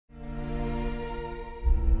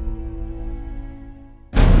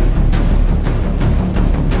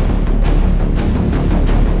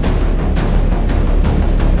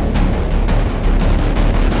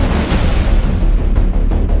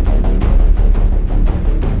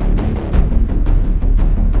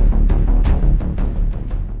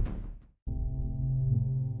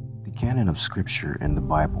scripture in the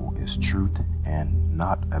Bible is truth and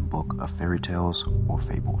not a book of fairy tales or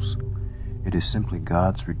fables. It is simply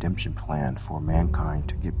God's redemption plan for mankind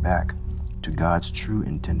to get back to God's true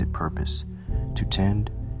intended purpose, to tend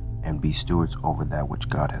and be stewards over that which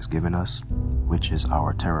God has given us, which is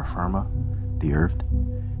our terra firma, the earth,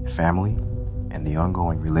 family, and the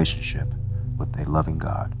ongoing relationship with a loving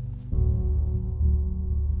God.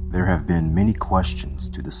 There have been many questions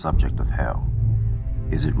to the subject of hell.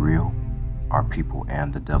 Is it real? Are people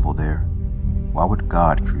and the devil there? Why would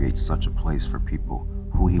God create such a place for people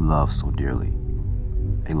who he loves so dearly?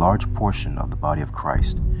 A large portion of the body of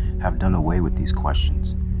Christ have done away with these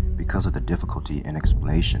questions because of the difficulty in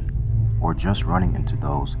explanation, or just running into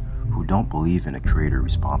those who don't believe in a creator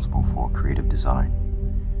responsible for creative design.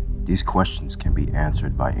 These questions can be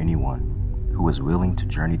answered by anyone who is willing to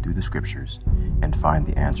journey through the scriptures and find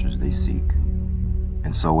the answers they seek.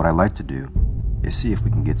 And so what I like to do is see if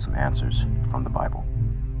we can get some answers from the Bible.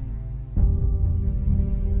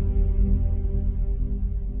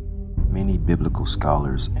 Many biblical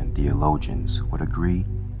scholars and theologians would agree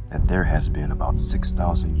that there has been about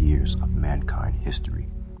 6,000 years of mankind history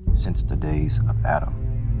since the days of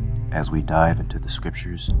Adam. As we dive into the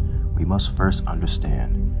scriptures, we must first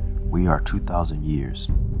understand we are 2,000 years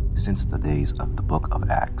since the days of the book of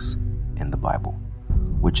Acts in the Bible,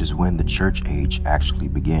 which is when the church age actually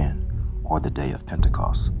began, or the day of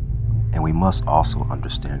Pentecost. And we must also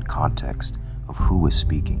understand context of who is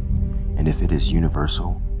speaking, and if it is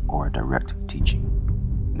universal or a direct teaching.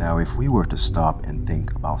 Now, if we were to stop and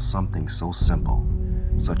think about something so simple,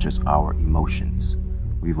 such as our emotions,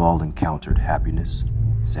 we've all encountered happiness,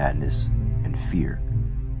 sadness, and fear,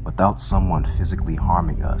 without someone physically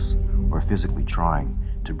harming us or physically trying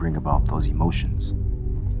to bring about those emotions.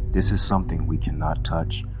 This is something we cannot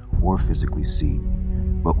touch or physically see,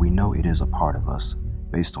 but we know it is a part of us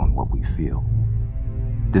based on what we feel.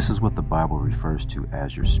 This is what the Bible refers to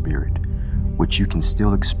as your spirit, which you can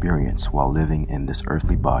still experience while living in this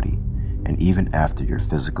earthly body and even after your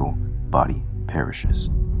physical body perishes.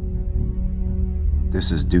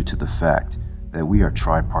 This is due to the fact that we are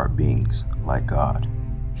tripart beings like God.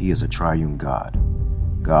 He is a triune God,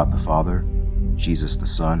 God the Father, Jesus the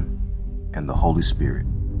Son, and the Holy Spirit.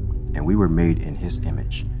 And we were made in his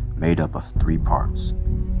image, made up of three parts: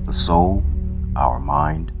 the soul, our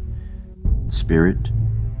mind, spirit,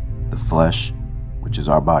 the flesh, which is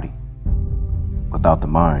our body. Without the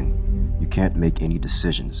mind, you can't make any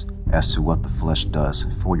decisions as to what the flesh does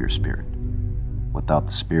for your spirit. Without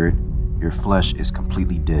the spirit, your flesh is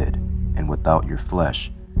completely dead, and without your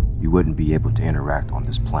flesh, you wouldn't be able to interact on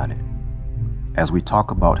this planet. As we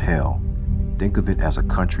talk about hell, think of it as a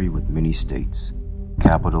country with many states,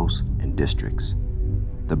 capitals, and districts.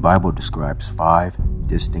 The Bible describes 5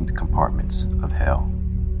 distinct compartments of hell.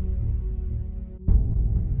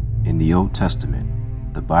 In the Old Testament,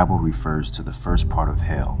 the Bible refers to the first part of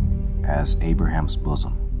hell as Abraham's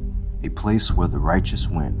bosom, a place where the righteous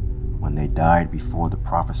went when they died before the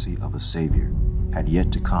prophecy of a Savior had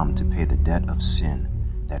yet to come to pay the debt of sin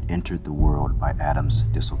that entered the world by Adam's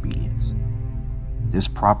disobedience. This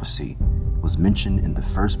prophecy was mentioned in the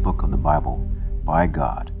first book of the Bible by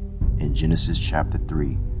God in Genesis chapter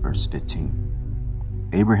 3, verse 15.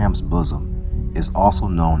 Abraham's bosom is also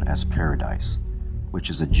known as paradise, which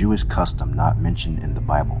is a Jewish custom not mentioned in the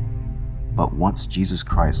Bible. But once Jesus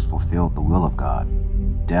Christ fulfilled the will of God,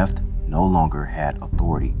 death no longer had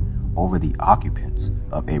authority over the occupants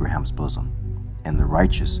of Abraham's bosom, and the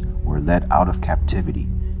righteous were led out of captivity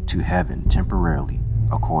to heaven temporarily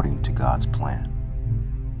according to God's plan.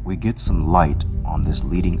 We get some light on this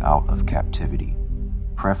leading out of captivity,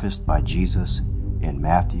 prefaced by Jesus in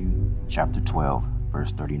Matthew chapter 12,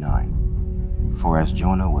 verse 39. For as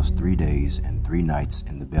Jonah was 3 days and 3 nights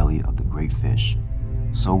in the belly of the great fish,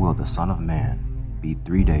 so will the Son of Man be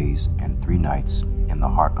 3 days and 3 nights in the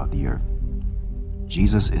heart of the earth.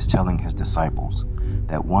 Jesus is telling his disciples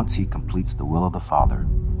that once he completes the will of the Father,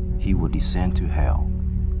 he will descend to hell,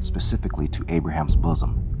 specifically to Abraham's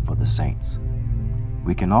bosom for the saints.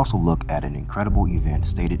 We can also look at an incredible event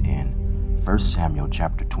stated in 1 Samuel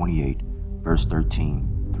chapter 28, verse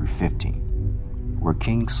 13 through 15, where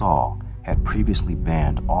King Saul had previously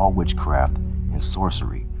banned all witchcraft and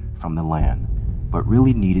sorcery from the land, but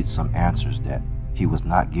really needed some answers that he was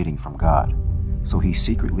not getting from God. So he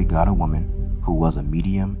secretly got a woman who was a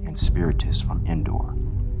medium and spiritist from Endor.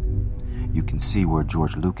 You can see where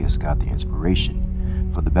George Lucas got the inspiration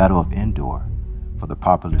for the Battle of Endor for the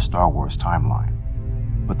popular Star Wars timeline.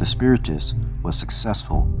 But the spiritist was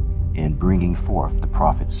successful in bringing forth the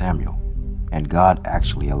prophet Samuel, and God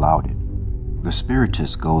actually allowed it. The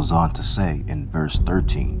spiritist goes on to say in verse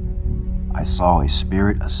 13, I saw a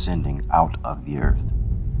spirit ascending out of the earth.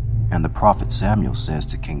 And the prophet Samuel says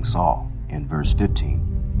to King Saul in verse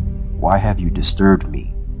 15, "Why have you disturbed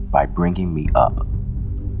me by bringing me up?"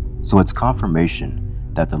 So it's confirmation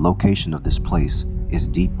that the location of this place is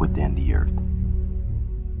deep within the earth.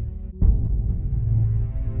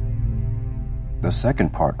 The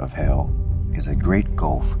second part of hell is a great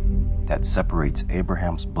gulf that separates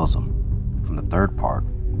Abraham's bosom from the third part,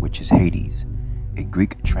 which is Hades, a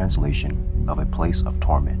Greek translation of a place of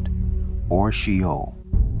torment, or Sheol,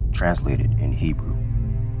 translated in Hebrew.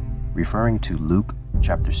 Referring to Luke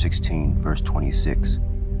chapter 16, verse 26,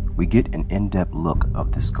 we get an in-depth look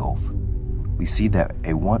of this gulf. We see that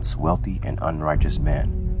a once wealthy and unrighteous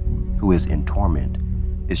man, who is in torment,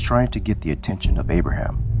 is trying to get the attention of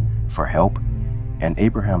Abraham for help, and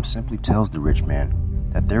Abraham simply tells the rich man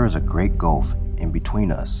that there is a great gulf in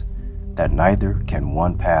between us, that neither can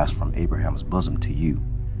one pass from Abraham's bosom to you,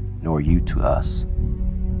 nor you to us.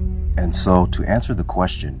 And so, to answer the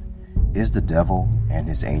question, is the devil and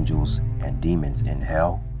his angels and demons in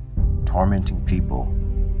hell, tormenting people,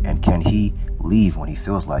 and can he leave when he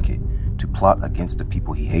feels like it to plot against the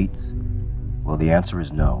people he hates? Well, the answer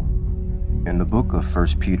is no. In the book of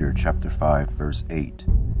 1 Peter chapter 5, verse 8,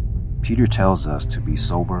 Peter tells us to be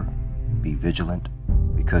sober, be vigilant,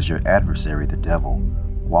 because your adversary, the devil,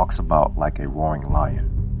 walks about like a roaring lion,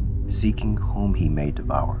 seeking whom he may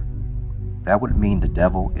devour. That would mean the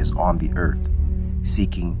devil is on the earth,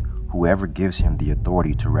 seeking whoever gives him the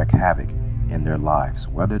authority to wreak havoc in their lives,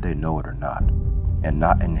 whether they know it or not, and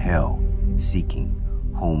not in hell, seeking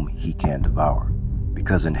whom he can devour,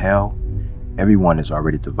 because in hell, everyone is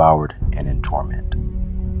already devoured and in torment.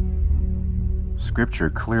 Scripture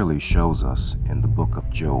clearly shows us in the book of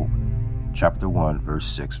Job, chapter 1, verse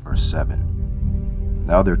 6, verse 7.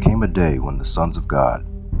 Now there came a day when the sons of God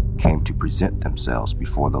came to present themselves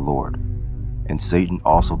before the Lord, and Satan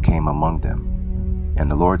also came among them. And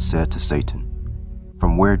the Lord said to Satan,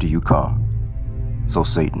 "From where do you come?" So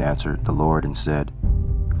Satan answered the Lord and said,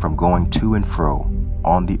 "From going to and fro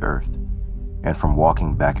on the earth, and from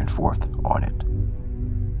walking back and forth on it."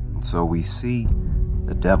 And so we see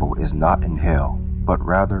the devil is not in hell, but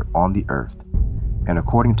rather on the earth. And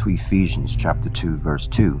according to Ephesians chapter 2, verse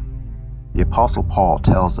 2, the Apostle Paul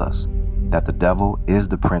tells us that the devil is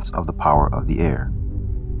the prince of the power of the air,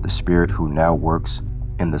 the spirit who now works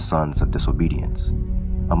in the sons of disobedience,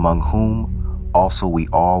 among whom also we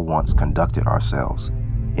all once conducted ourselves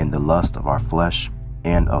in the lust of our flesh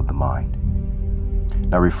and of the mind.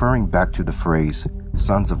 Now, referring back to the phrase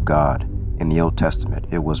sons of God in the Old Testament,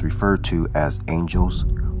 it was referred to as angels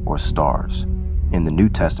or stars. In the New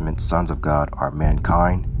Testament, sons of God are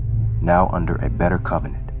mankind, now under a better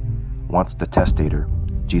covenant, once the testator,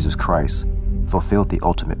 Jesus Christ, fulfilled the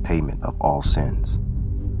ultimate payment of all sins.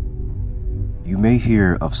 You may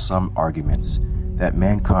hear of some arguments that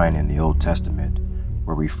mankind in the Old Testament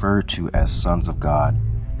were referred to as sons of God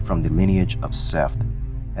from the lineage of Seth,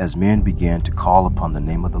 as men began to call upon the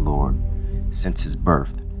name of the Lord since his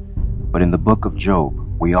birth. But in the book of Job,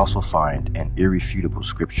 we also find an irrefutable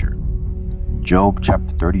scripture. Job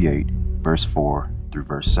chapter 38, verse 4 through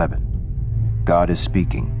verse 7. God is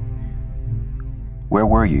speaking. "Where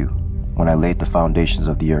were you when I laid the foundations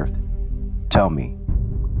of the earth? Tell me,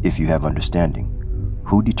 if you have understanding,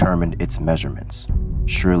 who determined its measurements?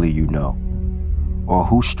 Surely you know. Or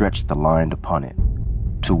who stretched the line upon it?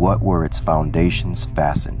 To what were its foundations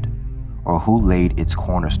fastened? Or who laid its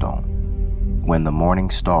cornerstone? When the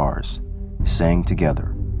morning stars sang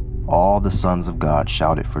together, all the sons of God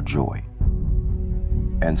shouted for joy."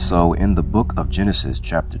 And so in the book of Genesis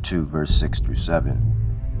chapter 2, verse 6 through 7,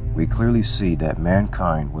 we clearly see that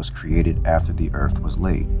mankind was created after the earth was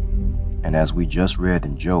laid. And as we just read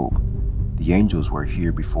in Job, the angels were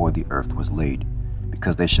here before the earth was laid,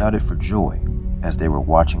 because they shouted for joy as they were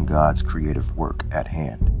watching God's creative work at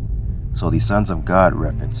hand. So the sons of God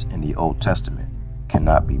reference in the Old Testament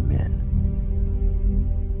cannot be men.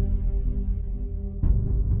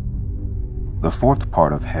 The fourth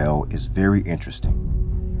part of hell is very interesting.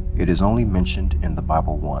 It is only mentioned in the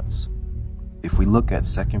Bible once. If we look at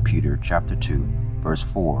 2 Peter chapter 2, verse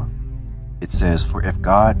 4, it says, "For if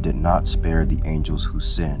God did not spare the angels who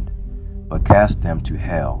sinned, but cast them to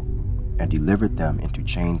hell, and delivered them into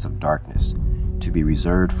chains of darkness, to be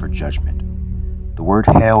reserved for judgment." The word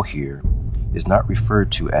hell here is not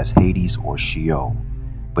referred to as Hades or Sheol,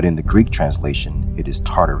 but in the Greek translation, it is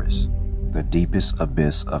Tartarus, the deepest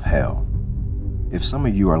abyss of hell. If some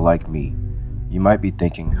of you are like me, you might be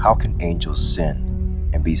thinking, how can angels sin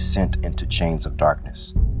and be sent into chains of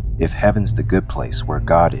darkness if heaven's the good place where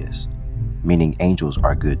God is, meaning angels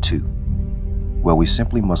are good too? Well, we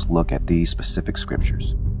simply must look at these specific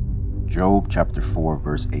scriptures. Job chapter 4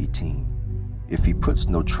 verse 18. If he puts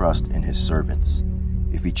no trust in his servants,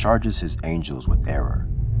 if he charges his angels with error.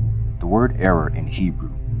 The word error in Hebrew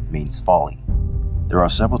means folly. There are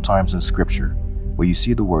several times in scripture where you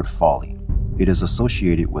see the word folly. It is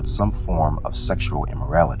associated with some form of sexual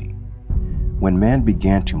immorality. When man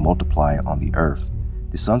began to multiply on the earth,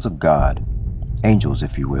 the sons of God, angels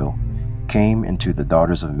if you will, came into the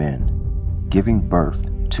daughters of men, giving birth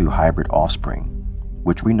to hybrid offspring,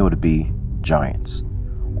 which we know to be giants,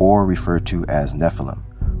 or referred to as Nephilim,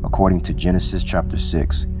 according to Genesis chapter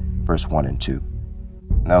 6, verse 1 and 2.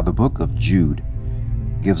 Now the book of Jude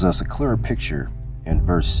gives us a clearer picture in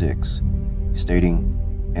verse 6, stating,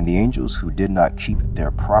 "And the angels who did not keep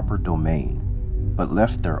their proper domain, but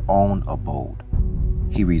left their own abode,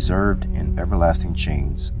 he reserved in everlasting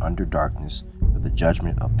chains under darkness for the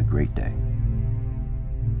judgment of the great day."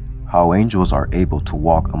 How angels are able to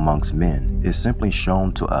walk amongst men is simply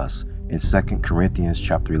shown to us in 2 Corinthians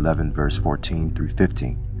chapter 11 verse 14 through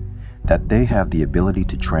 15, that they have the ability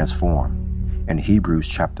to transform. And Hebrews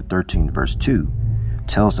chapter 13 verse 2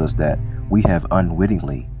 tells us that we have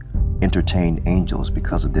unwittingly entertained angels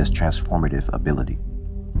because of this transformative ability.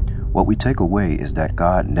 What we take away is that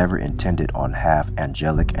God never intended on half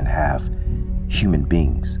angelic and half human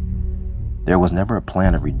beings. There was never a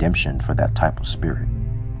plan of redemption for that type of spirit.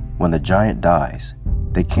 When the giant dies,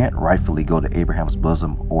 they can't rightfully go to Abraham's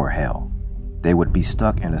bosom or hell. They would be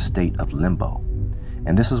stuck in a state of limbo.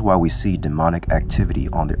 And this is why we see demonic activity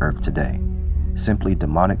on the earth today. Simply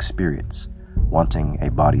demonic spirits wanting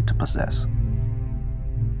a body to possess.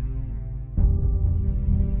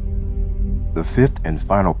 The fifth and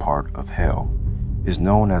final part of hell is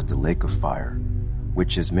known as the lake of fire,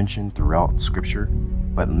 which is mentioned throughout Scripture,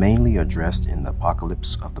 but mainly addressed in the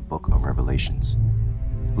apocalypse of the book of Revelations.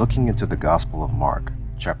 Looking into the Gospel of Mark,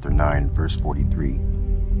 chapter 9, verse 43,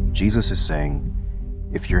 Jesus is saying,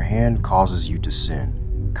 "If your hand causes you to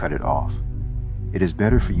sin, cut it off. It is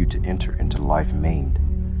better for you to enter into life maimed,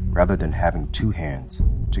 rather than having two hands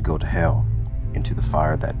to go to hell, into the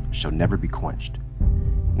fire that shall never be quenched."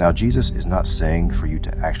 Now, Jesus is not saying for you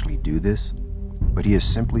to actually do this, but he is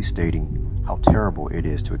simply stating how terrible it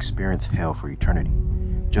is to experience hell for eternity,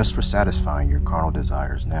 just for satisfying your carnal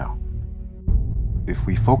desires now. If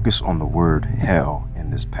we focus on the word hell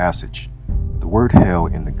in this passage, the word hell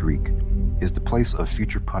in the Greek is the place of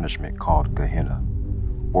future punishment called Gehenna,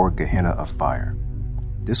 or Gehenna of fire.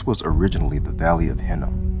 This was originally the valley of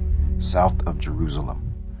Hinnom, south of Jerusalem,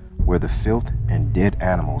 where the filth and dead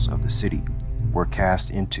animals of the city were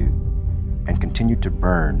cast into and continued to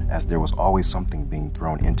burn, as there was always something being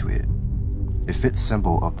thrown into it, a fit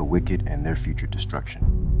symbol of the wicked and their future destruction.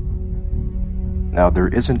 Now, there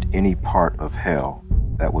isn't any part of hell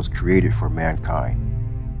that was created for mankind,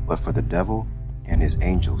 but for the devil and his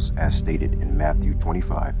angels, as stated in Matthew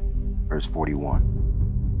 25, verse 41.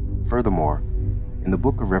 Furthermore, in the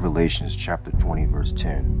book of Revelations chapter 20 verse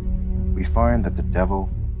 10, we find that the devil,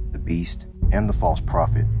 the beast, and the false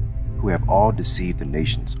prophet, who have all deceived the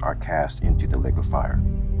nations, are cast into the lake of fire.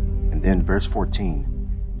 And then verse 14,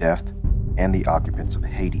 death and the occupants of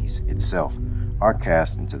Hades itself are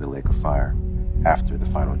cast into the lake of fire after the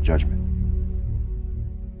final judgment.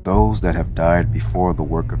 Those that have died before the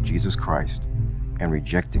work of Jesus Christ and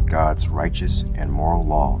rejected God's righteous and moral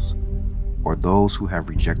laws, or those who have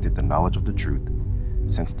rejected the knowledge of the truth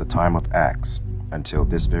since the time of Acts until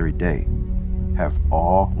this very day, have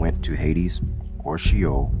all went to Hades or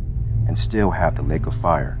Sheol and still have the lake of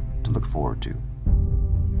fire to look forward to.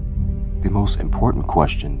 The most important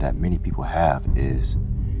question that many people have is,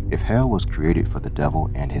 if hell was created for the devil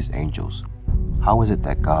and his angels, how is it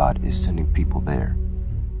that God is sending people there?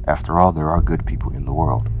 After all, there are good people in the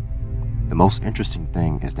world. The most interesting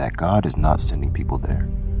thing is that God is not sending people there.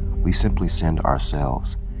 We simply send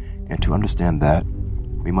ourselves. And to understand that,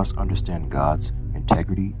 we must understand God's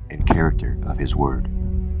integrity and character of his word.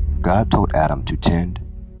 God told Adam to tend,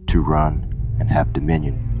 to run, and have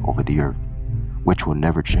dominion over the earth, which will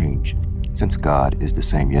never change, since God is the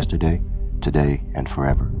same yesterday, today, and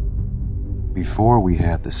forever. Before we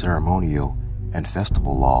had the ceremonial and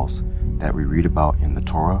festival laws that we read about in the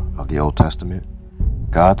Torah of the Old Testament,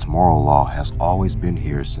 God's moral law has always been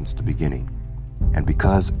here since the beginning. And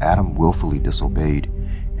because Adam willfully disobeyed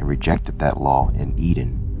and rejected that law in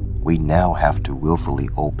Eden, we now have to willfully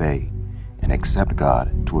obey and accept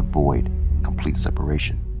God to avoid complete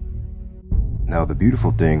separation. Now, the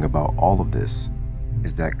beautiful thing about all of this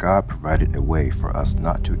is that God provided a way for us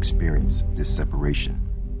not to experience this separation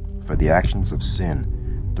for the actions of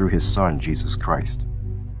sin through his Son, Jesus Christ.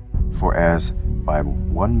 For as by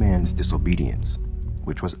one man's disobedience,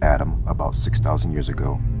 which was Adam about 6,000 years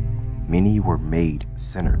ago, many were made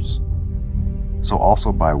sinners, so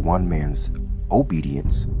also by one man's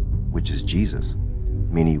obedience, which is Jesus,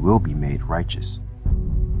 many will be made righteous.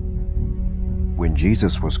 When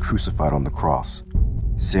Jesus was crucified on the cross,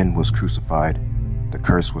 sin was crucified, the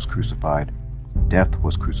curse was crucified, death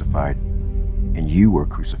was crucified, and you were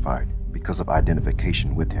crucified because of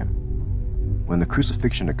identification with him. When the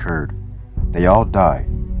crucifixion occurred, they all died,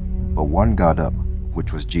 but one got up,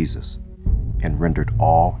 which was Jesus, and rendered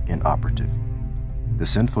all inoperative. The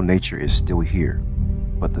sinful nature is still here,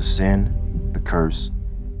 but the sin, the curse,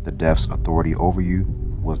 the death's authority over you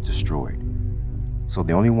was destroyed. So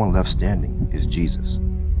the only one left standing is Jesus,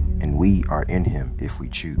 and we are in him if we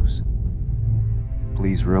choose.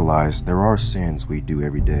 Please realize there are sins we do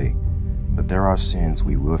every day, but there are sins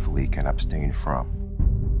we willfully can abstain from.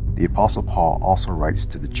 The Apostle Paul also writes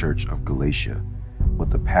to the church of Galatia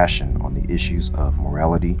with a passion on the issues of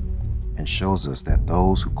morality and shows us that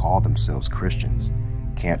those who call themselves Christians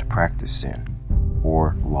can't practice sin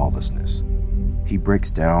or lawlessness. He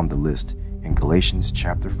breaks down the list in Galatians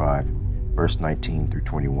chapter 5, verse 19 through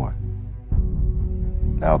 21.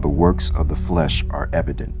 Now the works of the flesh are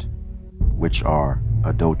evident, which are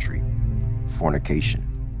adultery, fornication,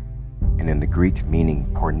 and in the Greek meaning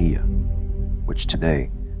porneia, which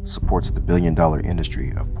today supports the billion-dollar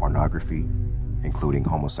industry of pornography, including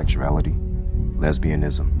homosexuality,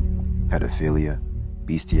 lesbianism, pedophilia,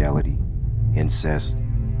 bestiality, incest,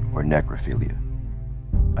 or necrophilia,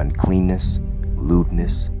 uncleanness,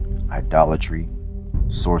 lewdness, idolatry,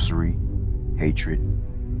 sorcery, hatred,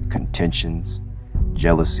 contentions,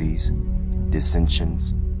 jealousies,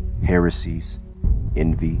 dissensions, heresies,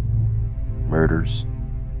 envy, murders,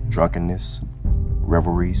 drunkenness,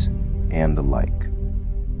 revelries, and the like.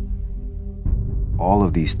 All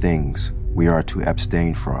of these things we are to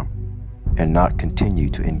abstain from and not continue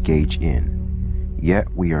to engage in. Yet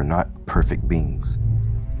we are not perfect beings.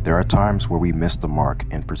 There are times where we miss the mark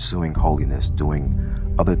in pursuing holiness,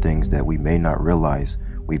 doing other things that we may not realize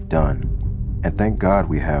we've done. And thank God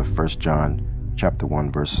we have 1 John chapter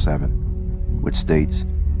 1 verse 7, which states,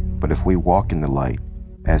 "But if we walk in the light,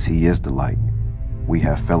 as he is the light, we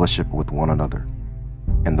have fellowship with one another,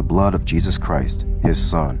 and the blood of Jesus Christ, his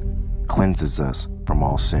Son, cleanses us from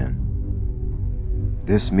all sin."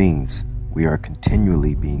 This means we are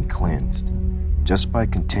continually being cleansed just by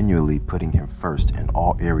continually putting him first in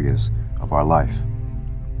all areas of our life.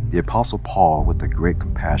 The Apostle Paul, with a great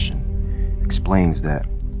compassion, explains that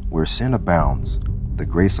where sin abounds, the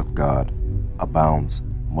grace of God abounds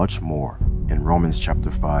much more in Romans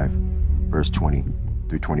chapter 5, verse 20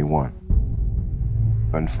 through 21.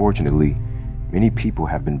 Unfortunately, many people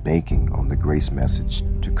have been banking on the grace message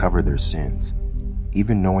to cover their sins,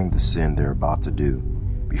 even knowing the sin they're about to do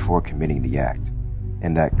before committing the act,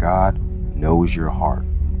 and that God knows your heart,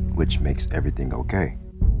 which makes everything okay.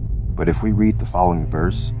 But if we read the following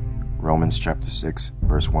verse, Romans chapter 6,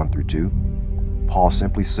 verse 1 through 2, Paul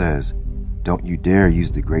simply says, don't you dare use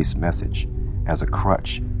the grace message as a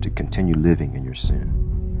crutch to continue living in your sin.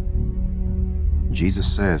 Jesus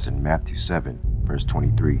says in Matthew 7, verse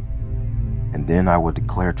 23, "And then I will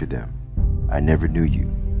declare to them, I never knew you.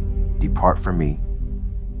 Depart from me,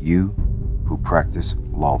 you who practice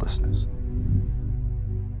lawlessness."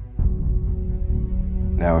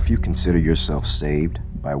 Now, if you consider yourself saved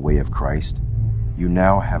by way of Christ, you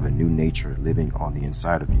now have a new nature living on the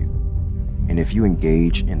inside of you. And if you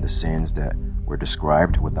engage in the sins that were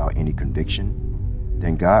described without any conviction,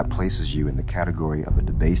 then God places you in the category of a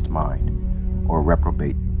debased mind or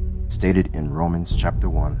reprobate, stated in Romans chapter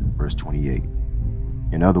 1, verse 28.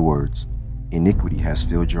 In other words, iniquity has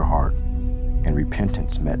filled your heart, and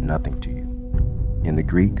repentance meant nothing to you. In the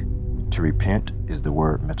Greek, to repent is the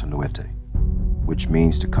word metanoete, which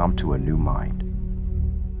means to come to a new mind.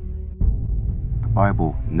 The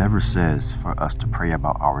Bible never says for us to pray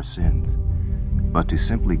about our sins, but to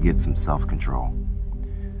simply get some self-control.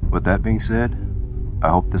 With that being said, I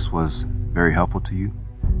hope this was very helpful to you.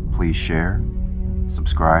 Please share,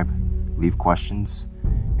 subscribe, leave questions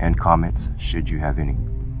and comments should you have any.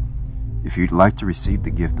 If you'd like to receive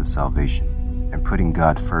the gift of salvation and putting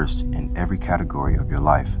God first in every category of your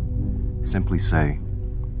life, simply say,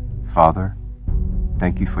 "Father,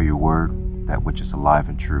 thank you for your word, that which is alive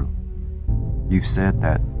and true. You've said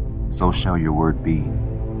that so shall your word be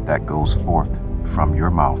that goes forth from your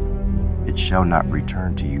mouth. It shall not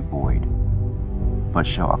return to you void, but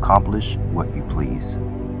shall accomplish what you please."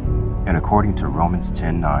 And according to Romans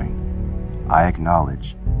 10:9, I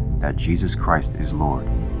acknowledge that Jesus Christ is Lord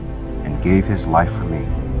and gave his life for me,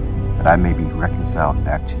 that I may be reconciled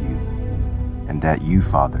back to you, and that you,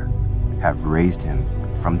 Father, have raised him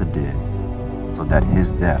from the dead, so that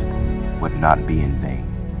his death would not be in vain,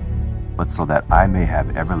 but so that I may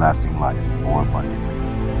have everlasting life more abundantly.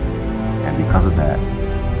 And because of that,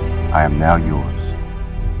 I am now yours,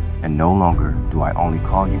 and no longer do I only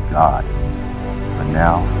call you God, but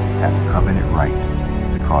now have the covenant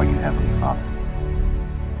right to call you Heavenly Father.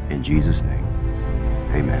 In Jesus' name,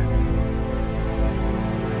 amen.